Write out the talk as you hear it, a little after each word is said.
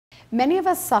Many of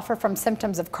us suffer from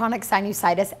symptoms of chronic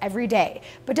sinusitis every day,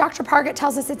 but Dr. Pargett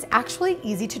tells us it's actually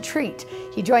easy to treat.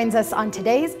 He joins us on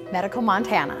today's Medical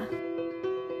Montana.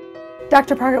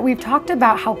 Dr. Pargett, we've talked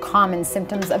about how common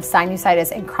symptoms of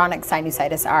sinusitis and chronic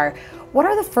sinusitis are. What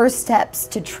are the first steps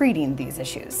to treating these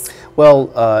issues?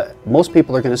 Well, most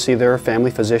people are going to see their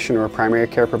family physician or a primary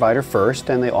care provider first,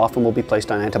 and they often will be placed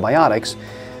on antibiotics.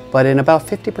 But in about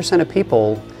 50% of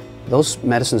people, those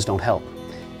medicines don't help.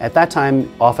 At that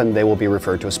time, often they will be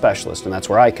referred to a specialist, and that's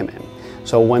where I come in.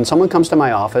 So when someone comes to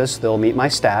my office, they'll meet my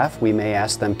staff. We may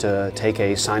ask them to take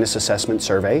a sinus assessment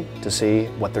survey to see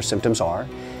what their symptoms are,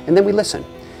 and then we listen.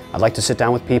 I'd like to sit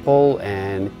down with people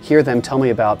and hear them tell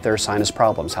me about their sinus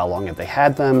problems. How long have they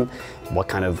had them? What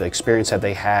kind of experience have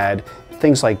they had?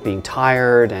 Things like being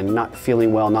tired and not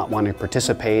feeling well, not wanting to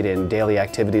participate in daily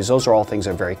activities, those are all things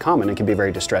that are very common and can be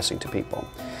very distressing to people.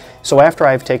 So after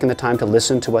I've taken the time to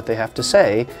listen to what they have to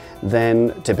say,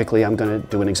 then typically I'm going to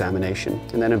do an examination.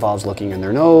 And that involves looking in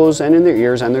their nose and in their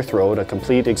ears and their throat, a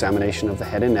complete examination of the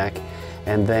head and neck,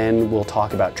 and then we'll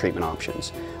talk about treatment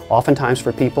options. Oftentimes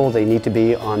for people, they need to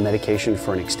be on medication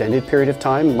for an extended period of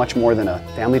time, much more than a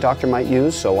family doctor might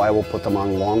use, so I will put them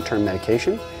on long-term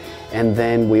medication. And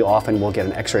then we often will get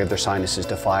an x-ray of their sinuses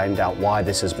to find out why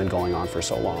this has been going on for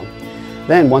so long.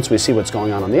 Then once we see what's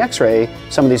going on the x-ray,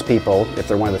 some of these people, if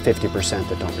they're one of the 50%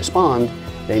 that don't respond,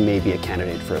 they may be a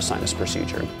candidate for a sinus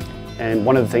procedure. And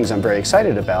one of the things I'm very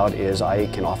excited about is I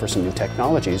can offer some new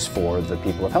technologies for the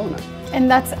people of Helena. And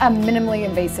that's a minimally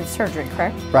invasive surgery,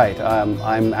 correct? Right.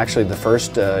 I'm actually the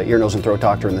first ear, nose, and throat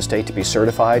doctor in the state to be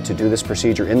certified to do this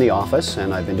procedure in the office,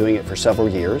 and I've been doing it for several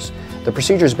years. The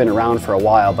procedure's been around for a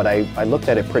while, but I looked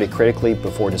at it pretty critically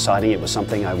before deciding it was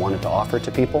something I wanted to offer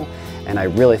to people, and I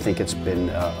really think it's been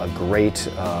a great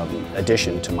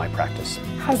addition to my practice.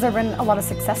 Has there been a lot of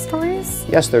success stories?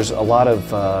 Yes, there's a lot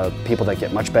of people that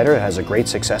get much better. It has a great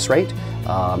success rate.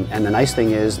 And the nice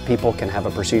thing is people can have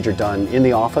a procedure done in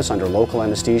the office under local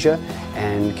anesthesia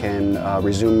and can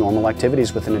resume normal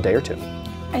activities within a day or two.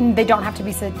 And they don't have to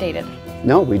be sedated?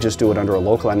 No, we just do it under a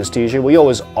local anesthesia. We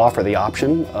always offer the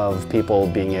option of people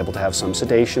being able to have some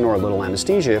sedation or a little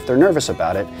anesthesia if they're nervous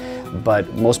about it,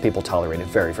 but most people tolerate it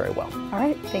very, very well. All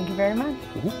right, thank you very much.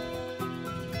 Mm-hmm.